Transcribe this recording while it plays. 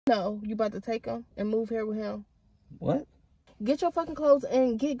No, you about to take him and move here with him. What? Get your fucking clothes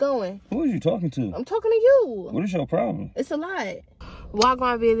and get going. Who are you talking to? I'm talking to you. What is your problem? It's a lot.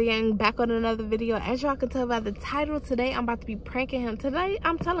 Wagwan video, back on another video. As y'all can tell by the title, today I'm about to be pranking him. Today,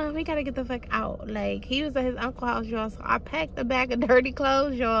 I'm telling him he gotta get the fuck out. Like, he was at his uncle's house, y'all. So I packed a bag of dirty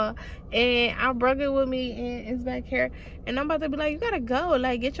clothes, y'all. And I brought it with me and it's back here. And I'm about to be like, you gotta go.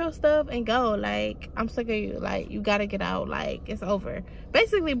 Like, get your stuff and go. Like, I'm sick of you. Like, you gotta get out. Like, it's over.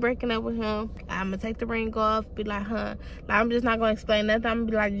 Basically breaking up with him. I'm gonna take the ring off. Be like, huh. Like, I'm just not gonna explain nothing. I'm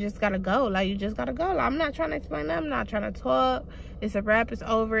gonna be like, you just gotta go. Like, you just gotta go. Like, I'm not trying to explain nothing. I'm not trying to talk. It's a wrap. It's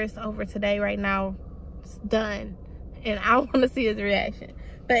over. It's over today, right now. It's done. And I want to see his reaction.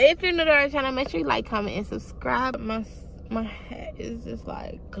 But if you're new to our channel, make sure you like, comment, and subscribe. My hat is just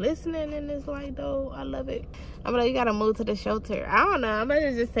like glistening in this light, though. I love it. I'm like, you gotta move to the shelter. I don't know. I'm not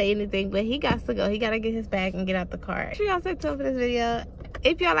gonna just say anything, but he got to go. He gotta get his bag and get out the car. Make sure y'all stay tuned for this video.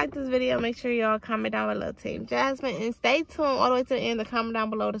 If y'all like this video, make sure y'all comment down below Team Jasmine, and stay tuned all the way to the end to comment down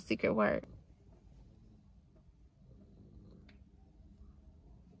below the secret word.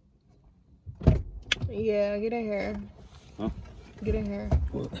 Yeah, get in here. Huh? Get in here.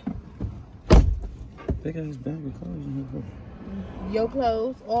 What? Big ass bag of clothes in here. Your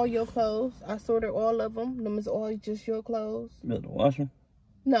clothes, all your clothes. I sorted all of them. Them is all just your clothes. You about to wash them?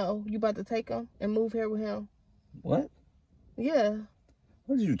 No, you about to take them and move here with him. What? Yeah.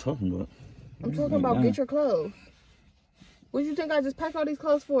 What are you talking about? I'm talking about get your clothes. What do you think I just packed all these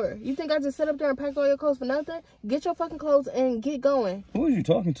clothes for? You think I just sit up there and pack all your clothes for nothing? Get your fucking clothes and get going. Who are you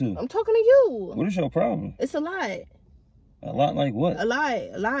talking to? I'm talking to you. What is your problem? It's a lot. A lot like what? A lot.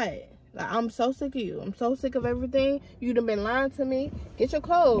 A lot. Like, I'm so sick of you. I'm so sick of everything. You done been lying to me. Get your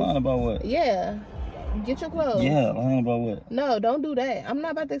clothes. Lying about what? Yeah. Get your clothes. Yeah, lying about what? No, don't do that. I'm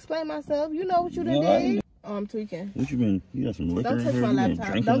not about to explain myself. You know what you done did. Oh, I'm tweaking. What you been? You got some liquor Don't touch in here? my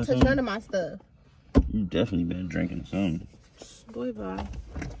laptop. Don't touch none of my stuff. You definitely been drinking something. Boy, bye.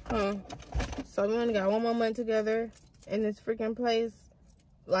 So we only got one more month together in this freaking place.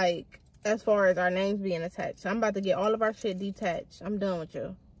 Like, as far as our names being attached. So I'm about to get all of our shit detached. I'm done with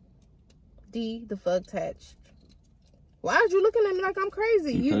you. The fuck attached. Why are you looking at me like I'm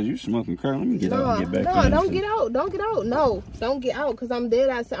crazy? Because you smoking crack. Let me get out and get back. No, don't get out. Don't get out. No, don't get out. Because I'm dead.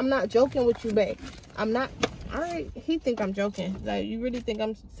 I'm not joking with you, babe. I'm not. All right. He think I'm joking. Like, you really think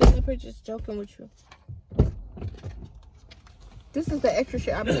I'm sitting up here just joking with you? This is the extra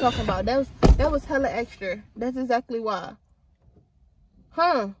shit I was talking about. That was hella extra. That's exactly why.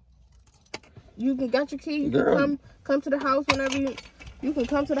 Huh? You can got your key. You can come to the house whenever you can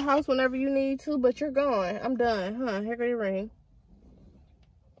come to the house whenever you need to, but you're gone. I'm done. Huh? Here go your ring.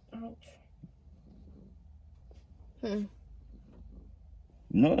 Ouch.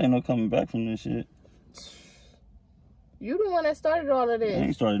 No, there ain't no coming back from this shit. You the one that started all of this. I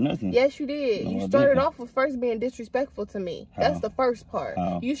ain't started nothing. Yes, you did. No, you started off with first being disrespectful to me. How? That's the first part.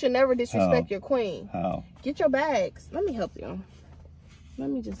 How? You should never disrespect your queen. How? Get your bags. Let me help you. Let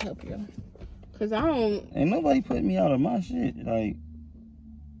me just help you. Because I don't... Ain't nobody putting me out of my shit. Like...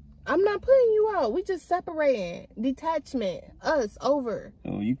 I'm not putting you out. We just separating. Detachment. Us. Over.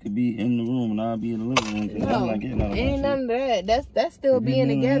 Oh, you could be in the room and I'll be in the living room. No, I'm not getting out of ain't my none of that. That's still being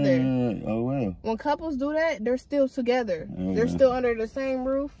together. Oh, well. When couples do that, they're still together. Oh, they're yeah. still under the same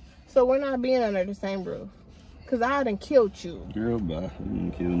roof. So we're not being under the same roof. Because I done killed you. Girl, bye. You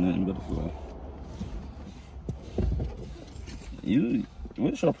didn't kill nothing but a fly.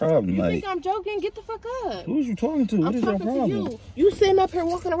 What's your problem? You like, think I'm joking? Get the fuck up. Who's you talking to? What is your problem? To you. You sitting up here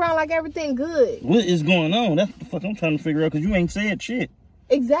walking around like everything good. What is going on? That's what the fuck I'm trying to figure out because you ain't said shit.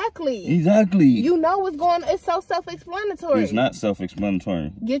 Exactly. Exactly. You know what's going on. It's so self-explanatory. It's not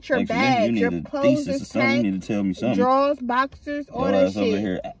self-explanatory. Get your bag, your clothes is packed, you need to tell me something. Drawers, boxers, all that shit. Over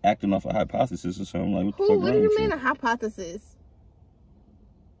here acting off a hypothesis or something. Like, what do you mean a hypothesis?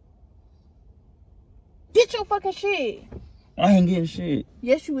 Get your fucking shit. I ain't getting shit.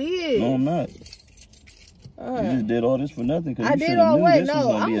 Yes, you is. No, I'm not. You just did all this for nothing. I did all what?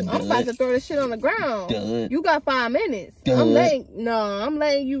 No, I'm about to throw this shit on the ground. Dud. You got 5 minutes. Dud. I'm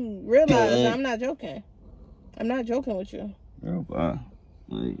letting you realize I'm not joking. I'm not joking with you. Girl, bye.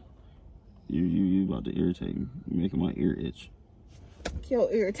 Like, you about to irritate me. You're making my ear itch.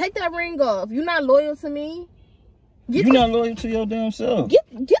 Your ear. Take that ring off. You not loyal to me. You're not loyal to your damn self. Get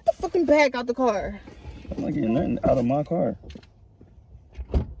the fucking bag out the car. I'm not getting nothing out of my car.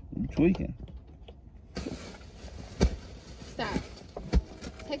 You tweaking. Stop.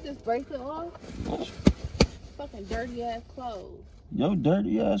 Take this bracelet off. Fucking dirty ass clothes. Yo,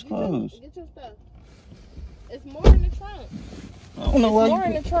 dirty ass clothes. Get your stuff. It's more in the trunk. I don't know why more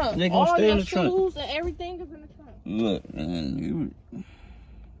in the trunk. They gonna stay in the trunk. All your shoes and everything is in the trunk. Look, man,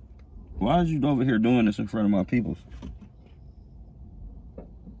 Why is you over here doing this in front of my peoples?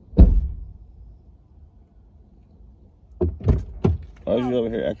 Why is you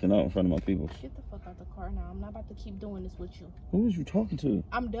over here acting out in front of my peoples? Get the fuck out the car now. I'm not about to keep doing this with you. Who is you talking to?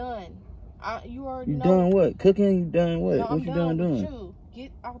 I'm done. You already You know. done what? Cooking? You done what? No, What I'm you done done doing? with you.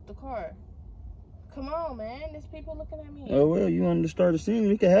 Get out the car. Come on, man. There's people looking at me. Oh, well, you wanted to start a scene?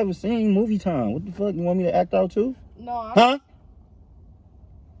 We could have a scene, movie time. What the fuck? You want me to act out too? No, Huh?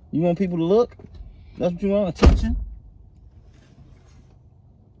 You want people to look? That's what you want? Attention?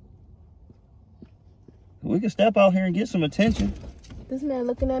 We can step out here and get some attention. This man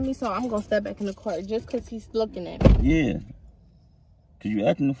looking at me, so I'm gonna step back in the car just because he's looking at me. Yeah. Because you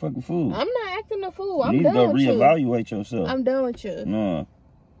acting a fucking fool. I'm not acting a fool. You need to go reevaluate yourself. I'm done with you. No.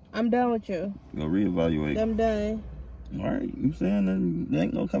 I'm done with you. Go reevaluate. I'm done. All right. You saying that there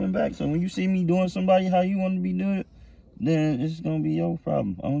ain't no coming back. So when you see me doing somebody how you want to be doing it, then it's going to be your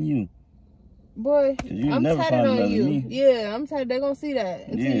problem on you. Boy, I'm never tired find on another you. me. Yeah, I'm tired. They're going to see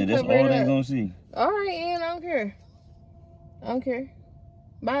that. Yeah, that's all they're going to see. All right, Ian, I don't care. I don't care.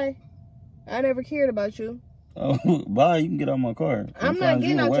 Bye. I never cared about you. Oh, bye. You can get out my car. I'm not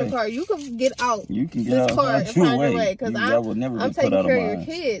getting out your car. You can get out. You can get this out car and find your way. Because I'm taking care of your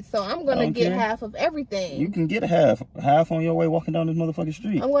kids. So I'm going to get half of everything. You can get half. Half on your way walking down this motherfucking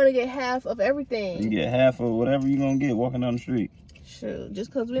street. I'm going to get half of everything. You can get half of whatever you're going to get walking down the street. Shoot, just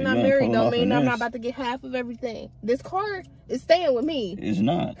because we're not married don't mean I'm not about to get half of everything. This car is staying with me. It's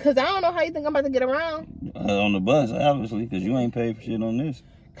not. Because I don't know how you think I'm about to get around. On the bus, obviously, because you ain't paid for shit on this.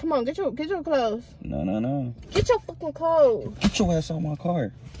 Come on, get your clothes. No. Get your fucking clothes. Get your ass on my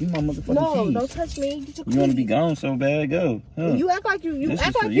car. You my motherfucking keys. No, don't touch me. Get your keys. You want to be gone so bad? Go. Huh. You act like you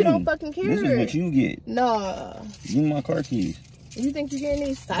don't fucking care. This is what you get. No. Give me my car keys. You think you getting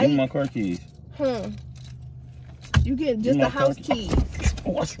these sites? Give me my car keys. Huh. You get just the house keys.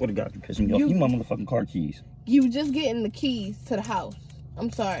 Oh, I swear to God, you're pissing me off. You my motherfucking car keys. You just getting the keys to the house.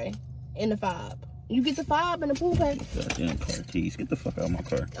 I'm sorry. In the fob. You get the fob and the pool pack. Goddamn car keys. Get the fuck out of my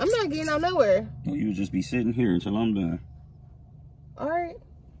car. I'm not getting out nowhere. Well, you just be sitting here until I'm done. All right.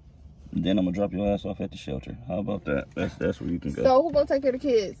 And then I'm gonna drop your ass off at the shelter. How about that? That's where you can go. So who gonna take care of the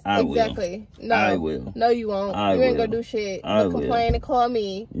kids? I exactly. will. No. I will. No, you won't. You ain't gonna do shit. You'll complain and call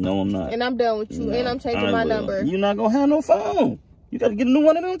me. No, I'm not. And I'm done with you. No, and I'm changing my number. You're not gonna have no phone. You gotta get a new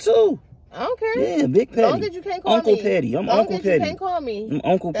one of them too. I don't care. Yeah, Big Patty. As long as you can't call Uncle me. Patty. I'm Uncle Patty. You can't call me. I'm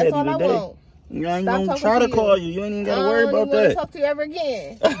Uncle That's Patty all today. I want. I ain't gonna try to call you. You ain't even gotta worry about that. I don't talk to you ever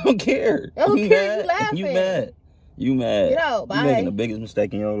again. I don't care. I don't care. You laughing. You mad. You mad. Get out. Bye. You making the biggest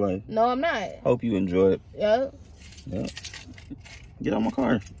mistake in your life. No, I'm not. Hope you enjoy it. Yep. Get out my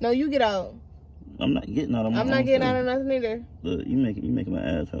car. No, you get out. I'm not getting out of my car. I'm not getting out of nothing either. Look, you making my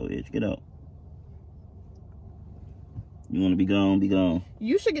asshole itch. Get out. You want to be gone? Be gone.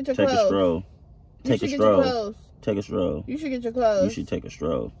 You should get your clothes. Take a stroll. Take a stroll. Take a stroll. You should get your clothes. You should take a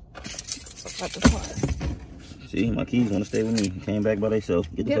stroll. Out the car. See, my keys want to stay with me. Came back by themselves.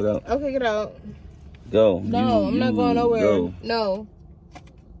 Get the fuck out. Okay, get out. Go. No, I'm not going nowhere. Go. No.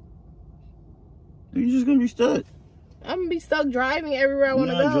 You're just going to be stuck. I'm going to be stuck driving everywhere I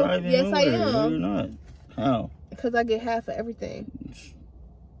want to go. You're not driving yes, nowhere. I am. No, you're not. How? Because I get half of everything.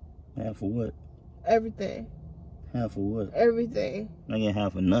 Half of what? Everything. Half of what? Everything. I get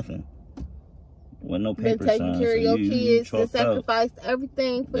half of nothing. With no paper signs. Been taking care of your kids to sacrifice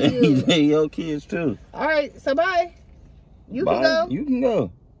everything for you. Your kids too. All right, so bye. You can go. You can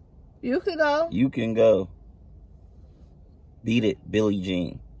go. You can go. You can go. Beat it, Billie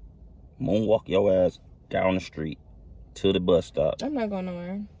Jean. Moonwalk your ass down the street to the bus stop. I'm not going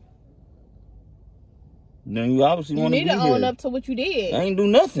nowhere. Then you obviously want to be here. You need to own up to what you did. I ain't do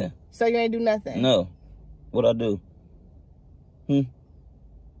nothing. So you ain't do nothing? No. What'd I do?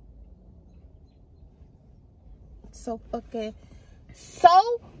 So fucking... So,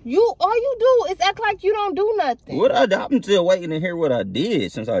 all you do is act like you don't do nothing. I'm still waiting to hear what I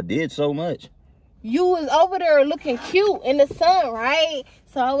did since I did so much. You was over there looking cute in the sun, right?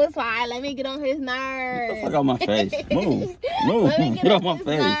 So I was like, let me get on his nerves. Get the fuck out my face. Move. Let me get off my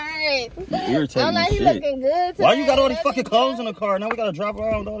face. Irritating I'm like, he shit. looking good today. Why you got all these fucking clothes in the car? Now we gotta drive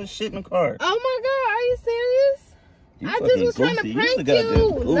around with all this shit in the car. Oh my God, are you serious? I just was trying to prank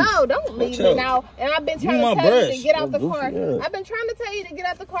you. No, don't leave me now. And I've been trying to tell you to get out the car. I've been trying to tell you to get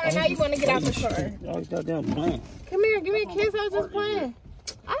out the car, and now you want to get out the car. Y'all goddamn playing. Come here, give me a kiss. I was just playing.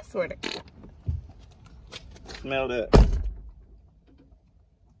 I swear to God. Smell that.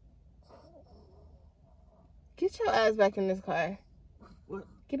 Get your ass back in this car. What?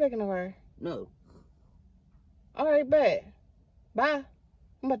 Get back in the car. No. All right, bet. Bye.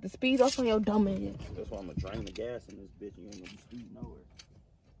 I'm about to speed off on your dumb ass. That's why I'm gonna drain the gas in this bitch. You ain't gonna speed nowhere.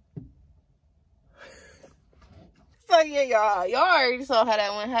 yeah, y'all already saw how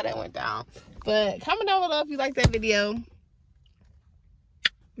that went down. But comment down below if you like that video.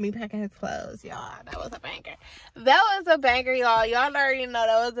 Me packing his clothes, y'all. That was a banger. That was a banger, y'all. Y'all already know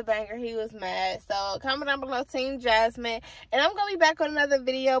that was a banger. He was mad. So comment down below, Team Jasmine. And I'm gonna be back on another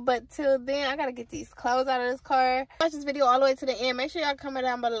video, but till then I gotta get these clothes out of this car. Watch this video all the way to the end. Make sure y'all comment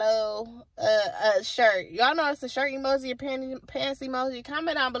down below a shirt. Y'all know it's a shirt emoji, a pants emoji.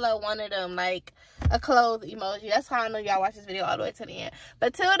 Comment down below one of them, like a clothes emoji. That's how I know y'all watch this video all the way to the end.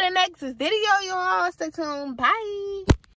 But till the next video, y'all, stay tuned. Bye.